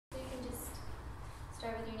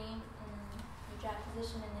start with your name and your job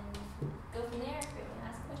position, and then go from there if you want to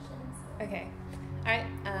ask questions. Okay. All right.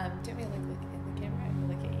 Do you want me to look in the camera or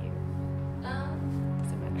look at you?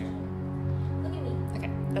 Does it matter? Look at me. Okay,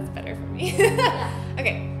 that's better for me. Yeah.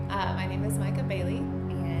 Okay. My name is Micah Bailey,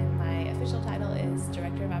 and my official title is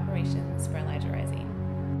Director of Operations for Elijah Rising.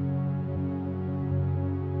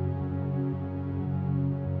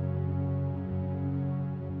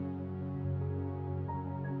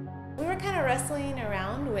 We were kind of wrestling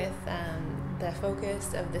around with the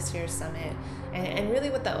focus of this year's summit and really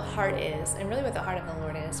what the heart is and really what the heart of the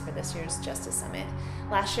Lord is for this year's Justice Summit.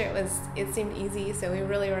 Last year it seemed easy, so we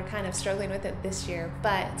really were kind of struggling with it this year,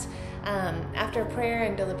 but after prayer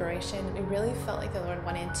and deliberation, we really felt like the Lord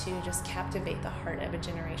wanted to just captivate the heart of a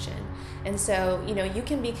generation. And so, you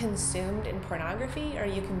can be consumed in pornography or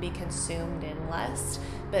you can be consumed in lust,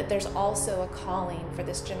 but there's also a calling for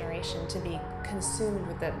this generation to be consumed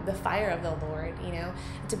with the fire of the Lord,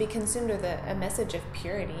 to be consumed with a message of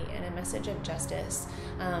purity and a message of justice.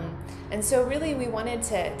 And so really we wanted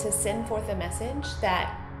to send forth a message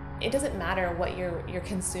that it doesn't matter what you're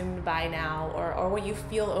consumed by now or what you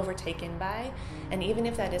feel overtaken by. And even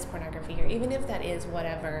if that is pornography or even if that is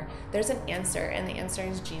whatever, there's an answer, and the answer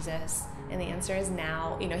is Jesus. And the answer is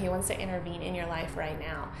now. He wants to intervene in your life right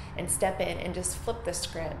now and step in and just flip the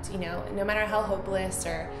script. No matter how hopeless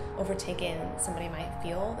or overtaken somebody might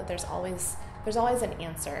feel, that there's always an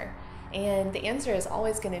answer. And the answer is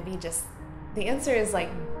always going to be the answer is like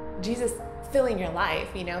Jesus filling your life,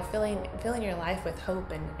 filling your life with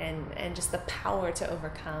hope and just the power to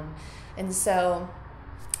overcome. And so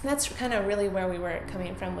that's kind of really where we were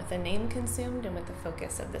coming from with the name Consumed and with the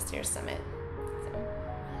focus of this year's summit.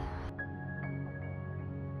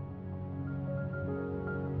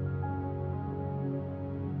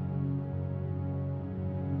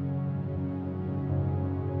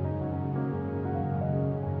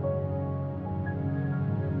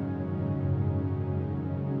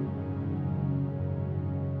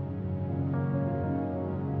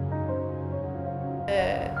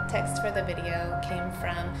 The text for the video came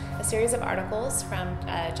from a series of articles from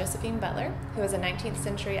Josephine Butler, who was a 19th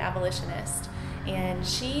century abolitionist, and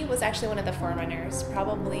she was actually one of the forerunners,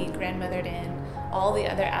 probably grandmothered in all the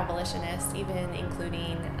other abolitionists, even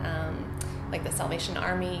including like the Salvation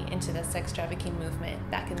Army, into the sex trafficking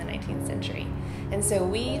movement back in the 19th century. And so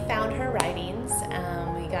we found her writings,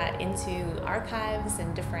 we got into archives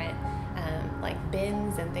and different like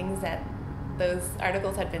bins and things that those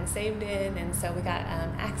articles had been saved in, and so we got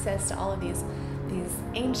access to all of these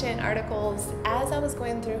ancient articles. As I was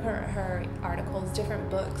going through her articles,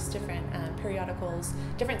 different books, different periodicals,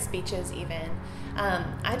 different speeches even,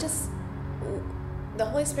 the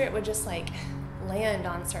Holy Spirit would just like land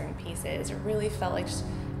on certain pieces. It really felt like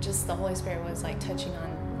just the Holy Spirit was like touching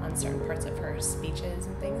on certain parts of her speeches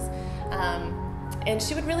and things. And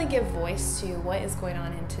she would really give voice to what is going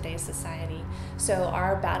on in today's society. So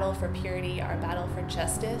our battle for purity, our battle for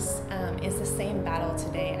justice is the same battle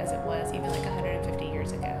today as it was even like 150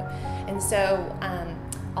 years ago. And so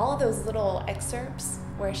all of those little excerpts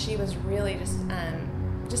where she was really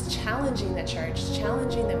just challenging the church,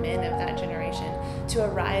 challenging the men of that generation to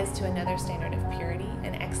arise to another standard of purity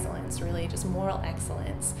and excellence, really just moral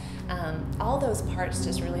excellence. All those parts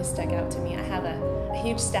just really stuck out to me. I have a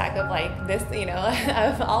huge stack of like this,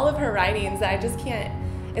 of all of her writings that I just can't,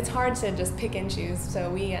 it's hard to just pick and choose. So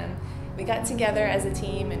we got together as a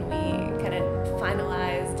team and we kind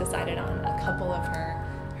of decided on a couple of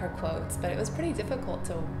her quotes, but it was pretty difficult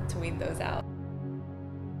to weed those out.